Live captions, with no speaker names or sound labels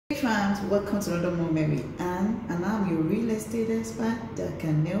fans, welcome to another moment, and I'm your real estate expert that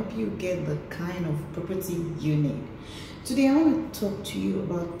can help you get the kind of property you need. Today I want to talk to you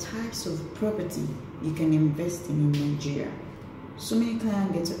about types of property you can invest in Nigeria. So many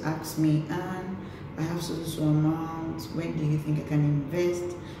clients get to ask me, and I have so amount, when do you think I can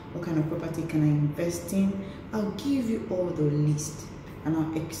invest? What kind of property can I invest in? I'll give you all the list and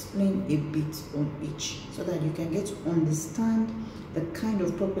I'll explain a bit on each so that you can get to understand the kind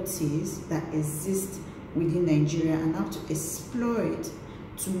of properties that exist within Nigeria and how to explore it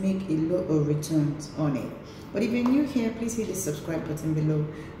to make a lot of returns on it. But if you're new here, please hit the subscribe button below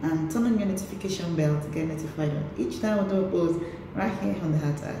and turn on your notification bell to get notified on each time I upload right here on the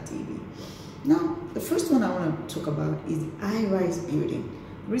Heart TV. Now, the first one I want to talk about is the high-rise building.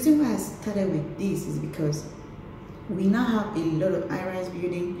 The reason why I started with this is because we now have a lot of high-rise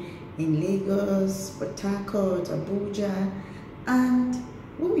building in Lagos, Port Harcourt, Abuja, and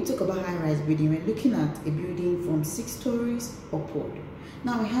when we talk about high-rise building, we're looking at a building from 6 stories upward.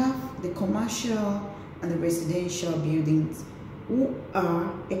 Now we have the commercial and the residential buildings who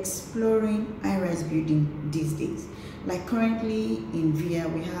are exploring high-rise building these days. Like currently in VIA,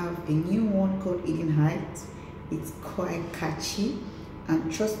 we have a new one called Eden Heights. It's quite catchy.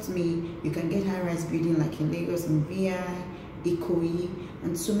 And trust me, you can get high-rise building like in Lagos and VI, Ikoyi,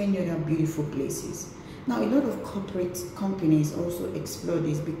 and so many other beautiful places. Now, a lot of corporate companies also explore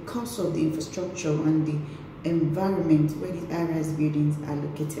this because of the infrastructure and the environment where these high-rise buildings are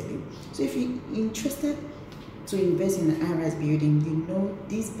located in. So if you're interested to invest in an high-rise building, you know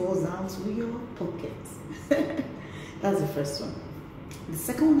this boils down to your pockets. That's the first one. The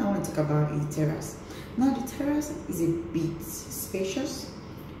second one I want to talk about is the terrace. Now the terrace is a bit spacious.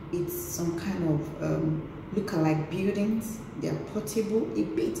 It's some kind of look-alike buildings. They are portable, a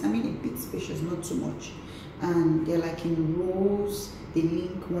bit spacious, not too much. And they're like in rows, they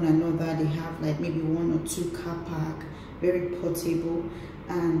link one another. They have like maybe 1 or 2 car park, very portable.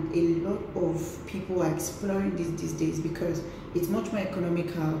 And a lot of people are exploring this these days because it's much more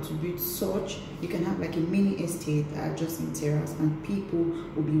economical to build such. You can have like a mini estate adjacent terrace, and people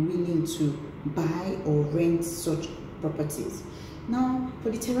will be willing to buy or rent such properties. Now,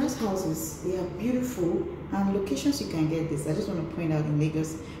 for the terrace houses, they are beautiful, and locations you can get this. I just want to point out in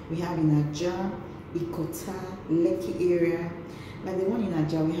Lagos, we have in Ajah, Ikota, Lekki area. Like the one in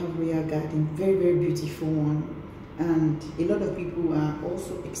Ajah, we have Royal Garden, very beautiful one. And a lot of people are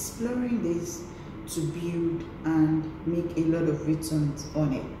also exploring this to build and make a lot of returns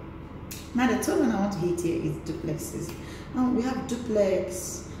on it. Now, the third one I want to hit here is duplexes. Now, we have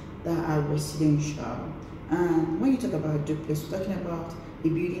duplex that are residential. And when you talk about duplex, we're talking about a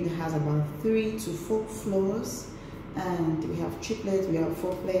building that has about 3 to 4 floors. And we have triplets, we have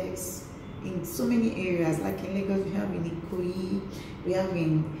fourplex in so many areas. Like in Lagos, we have in Ikoyi, we have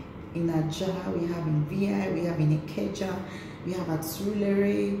in Ajah, we have in VI, we have in Ikeja, we have at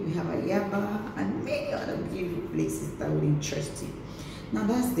Surulere, we have at Yaba, and many other beautiful places that would interest you. Now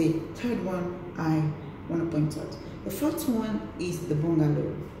that's the third one I want to point out. The fourth one is the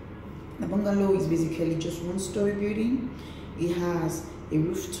bungalow. The bungalow is basically just 1-story building. It has a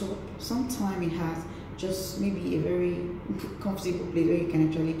rooftop. Sometimes it has just maybe a very comfortable place where you can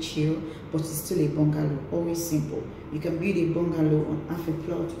actually chill, but it's still a bungalow, always simple. You can build a bungalow on half a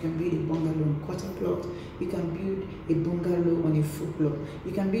plot, you can build a bungalow on quarter plot, you can build a bungalow on a full plot,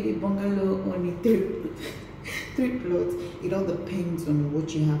 you can build a bungalow on a three plots. It all depends on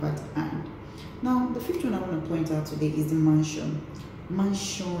what you have at hand. Now, the fifth one I want to point out today is the mansion.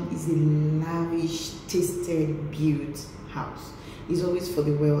 Mansion is a lavish, tasted, built house. Is always for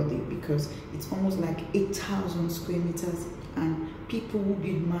the wealthy because it's almost like 8,000 square meters, and people who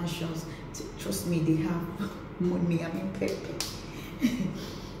build mansions, trust me, they have money, pepper.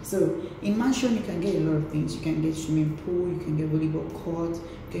 So in mansion you can get a lot of things. You can get swimming pool, you can get volleyball court,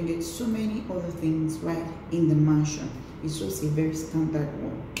 you can get so many other things right in the mansion. It's just a very standard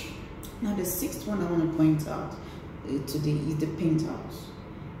one. Now the sixth one I want to point out today is the penthouse.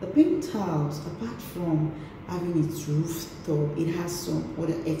 The penthouse, apart from having its rooftop, it has some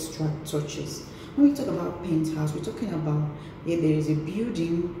other extra touches. When we talk about penthouse, we're talking about there is a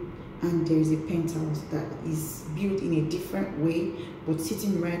building and there is a penthouse that is built in a different way, but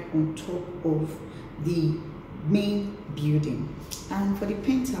sitting right on top of the main building. And for the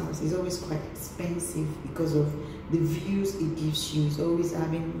penthouse, it's always quite expensive because of the views it gives you. It's always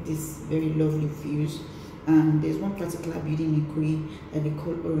having these very lovely views. There's one particular building in Ikoyi that they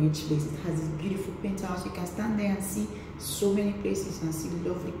call Orange Place. It has this beautiful penthouse. You can stand there and see so many places and see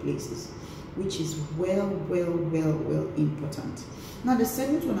lovely places, which is well important. Now the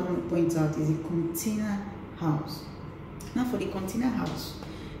second one I want to point out is a container house. Now for the container house,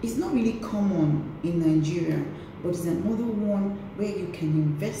 It's not really common in Nigeria, but it's another one where you can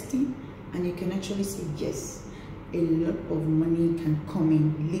invest in and you can actually say yes, a lot of money can come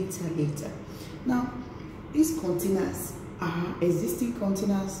in later. Now, these containers are existing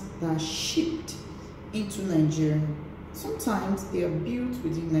containers that are shipped into Nigeria. Sometimes they are built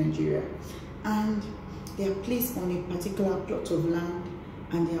within Nigeria and they are placed on a particular plot of land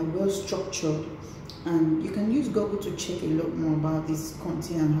and they are well structured, and you can use Google to check a lot more about these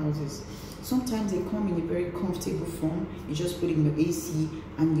container houses. Sometimes they come in a very comfortable form. You just put in your AC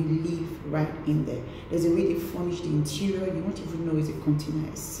and you live right in there. There's a way they furnish the interior. You won't even know it's a container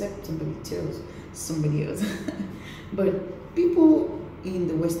except somebody tells somebody else. But people in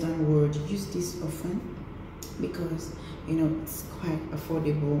the Western world use this often because, you know, it's quite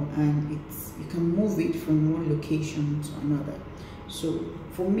affordable and you can move it from one location to another. So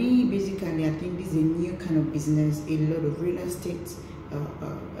for me, basically, I think this is a new kind of business a lot of real estate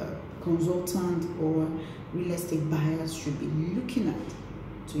consultant or real estate buyers should be looking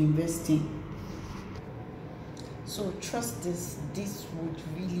at to invest in. So trust this would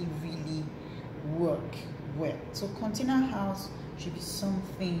really work well. So container house should be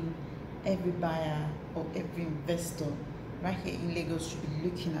something every buyer or every investor right here in Lagos should be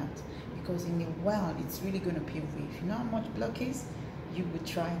looking at, because in a while it's really going to pay way. If you know how much block is, you would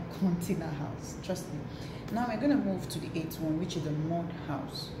try container house, trust me. Now we're going to move to the 8th one, which is the mud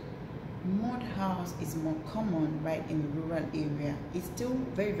house. Mud house is more common right in the rural area. It's still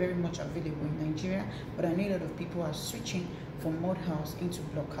very much available in Nigeria, but I know a lot of people are switching from mud house into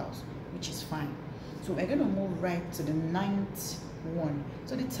block house, which is fine. So we're going to move right to the 9th one.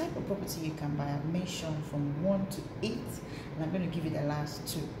 So the type of property you can buy, I've mentioned from 1 to 8, and I'm going to give you the last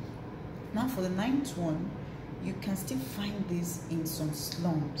 2. Now for the 9th one, you can still find this in some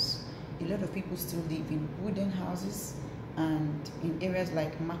slums. A lot of people still live in wooden houses, and in areas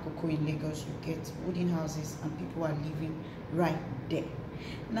like Makoko in Lagos, you get wooden houses and people are living right there.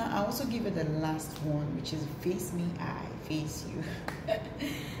 Now I also give it the last one, which is face me, I face you.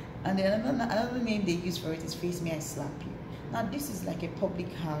 And then another name they use for it is face me, I slap you. Now this is like a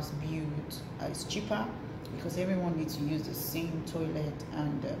public house built. It's cheaper because everyone needs to use the same toilet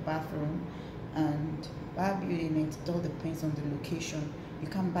and bathroom, and while building it, it all depends on the location. You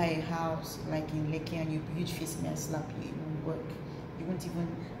can't buy a house like in Lekki and you build face me, I slap you. It won't work. You won't even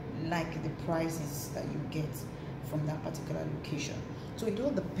like the prices that you get from that particular location. So it all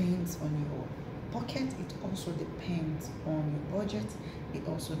depends on your pocket. It also depends on your budget. It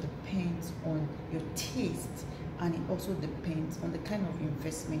also depends on your taste, and it also depends on the kind of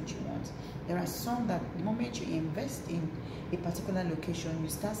investment you want. There are some that the moment you invest in a particular location, you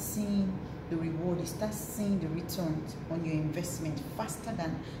start seeing the reward, you start seeing the returns on your investment faster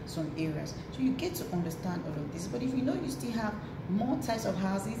than some areas. So you get to understand all of this. But if you know you still have more types of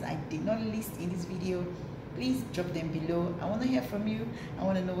houses I did not list in this video, please drop them below. I want to hear from you. I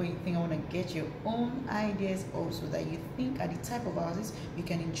want to know what you think. I want to get your own ideas also that you think are the type of houses you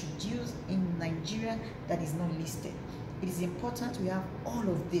can introduce in Nigeria that is not listed. It is important we have all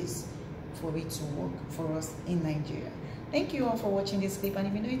of this for it to work for us in Nigeria. Thank you all for watching this clip, and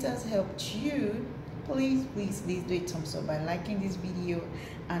if you know it has helped you, please do a thumbs up by liking this video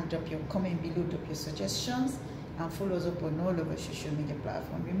and drop your comment below, drop your suggestions, and follow us up on all of our social media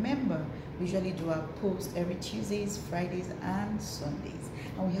platforms. Remember, we usually do our posts every Tuesdays, Fridays, and Sundays,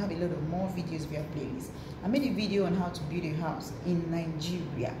 and we have a lot of more videos via playlist. I made a video on how to build a house in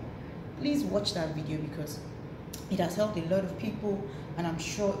Nigeria. Please watch that video because it has helped a lot of people, and I'm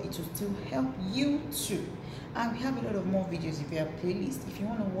sure it will still help you too. And we have a lot of more videos if you have playlist. If you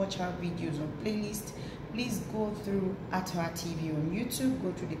want to watch our videos on playlist, please go through Atwa TV on YouTube,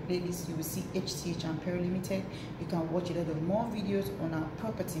 go through the playlist, you will see HTH and Perry Limited. You can watch a lot of more videos on our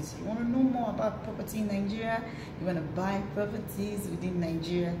properties. You want to know more about property in Nigeria, you want to buy properties within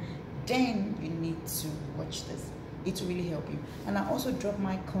Nigeria, then you need to watch this. It will really help you. And I also drop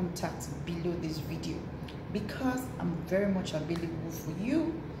my contacts below this video because I'm very much available for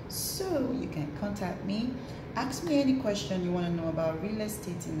you, so you can contact me, ask me any question you want to know about real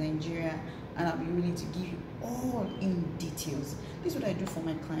estate in Nigeria, and I'll be willing to give you all in details. This is what I do for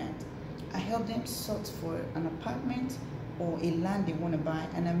my client. I help them sort for an apartment or a land they want to buy,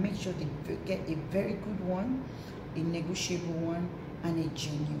 and I make sure they get a very good one, a negotiable one, and a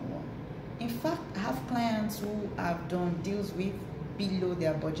genuine one. In fact, I have clients who I've done deals with below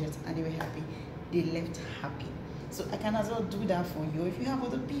their budget and they were happy. They left happy. So I can as well do that for you. If you have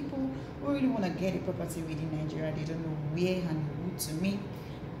other people who really want to get a property within Nigeria, they don't know where and who to meet,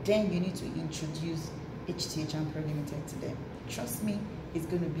 then you need to introduce HTH and Pro Limited to them. Trust me, it's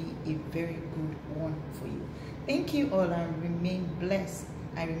going to be a very good one for you. Thank you all, and remain blessed.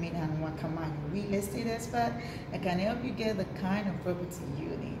 I remain Nwakama, your real estate expert. I can help you get the kind of property you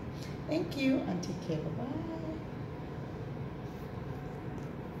need. Thank you and take care. Bye-bye.